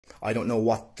I don't know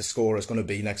what the score is going to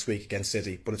be next week against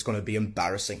City, but it's going to be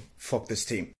embarrassing. Fuck this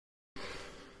team.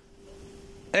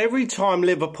 Every time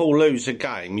Liverpool lose a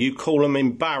game, you call them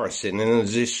embarrassing and a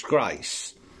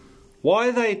disgrace. Why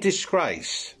are they a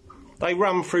disgrace? They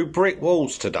run through brick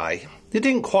walls today. They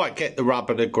didn't quite get the rub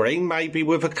of the green, maybe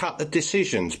with a couple of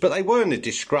decisions, but they weren't a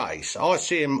disgrace. I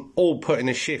see them all putting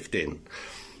a shift in.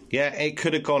 Yeah, it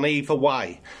could have gone either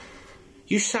way.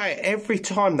 You say it every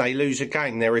time they lose a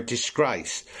game, they're a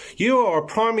disgrace. You are a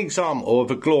prime example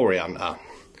of a glory hunter.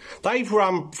 They've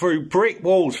run through brick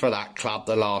walls for that club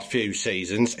the last few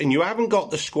seasons, and you haven't got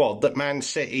the squad that Man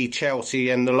City, Chelsea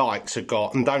and the likes have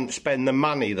got, and don't spend the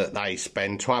money that they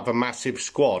spend to have a massive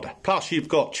squad. Plus you've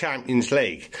got Champions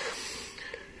League.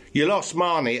 You lost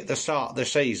Marnie at the start of the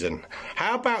season.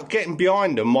 How about getting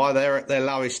behind them while they're at their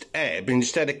lowest ebb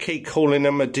instead of keep calling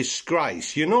them a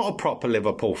disgrace? You're not a proper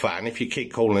Liverpool fan if you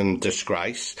keep calling them a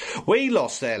disgrace. We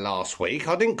lost there last week.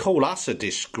 I didn't call us a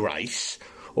disgrace.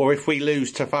 Or if we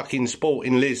lose to fucking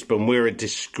Sporting Lisbon, we're a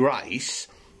disgrace.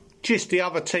 Just the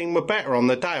other team were better on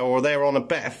the day, or they're on a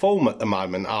better form at the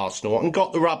moment, Arsenal, and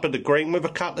got the rub of the green with a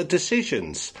couple of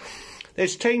decisions.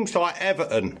 There's teams like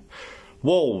Everton,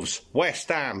 Wolves, West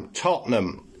Ham,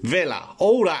 Tottenham, Villa,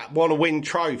 all that want to win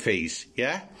trophies,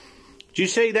 yeah? Do you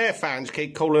see their fans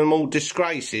keep calling them all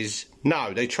disgraces?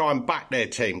 No, they try and back their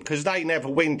team because they never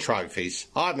win trophies.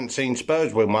 I haven't seen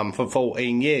Spurs win one for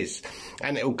 14 years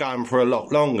and it'll go on for a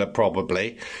lot longer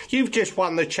probably. You've just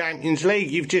won the Champions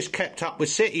League. You've just kept up with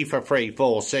City for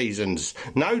 3-4 seasons.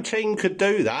 No team could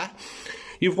do that.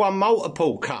 You've won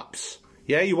multiple cups.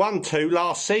 Yeah, you won 2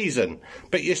 last season,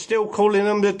 but you're still calling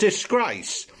them a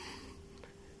disgrace.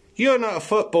 You're not a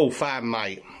football fan,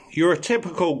 mate. You're a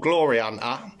typical glory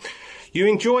hunter. You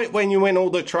enjoy it when you win all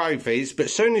the trophies, but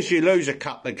as soon as you lose a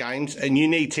couple of games and you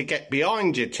need to get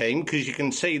behind your team because you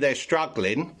can see they're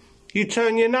struggling, you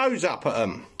turn your nose up at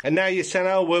them. And now you're saying,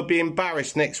 oh, we'll be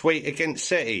embarrassed next week against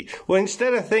City. Well,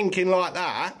 instead of thinking like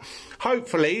that,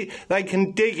 hopefully they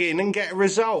can dig in and get a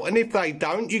result. And if they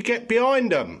don't, you get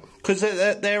behind them because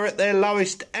they're at their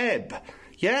lowest ebb.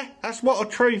 Yeah, that's what a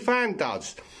true fan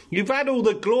does. You've had all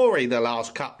the glory the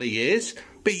last couple of years,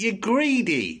 but you're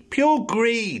greedy, pure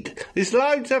greed. There's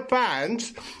loads of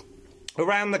fans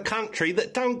around the country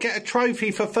that don't get a trophy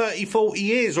for 30, 40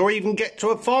 years or even get to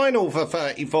a final for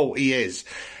 30, 40 years.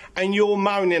 And you're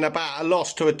moaning about a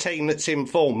loss to a team that's in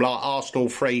form like Arsenal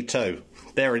 3-2.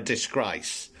 They're a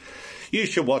disgrace. You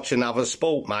should watch another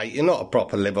sport, mate. You're not a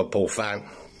proper Liverpool fan.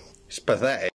 It's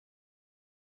pathetic.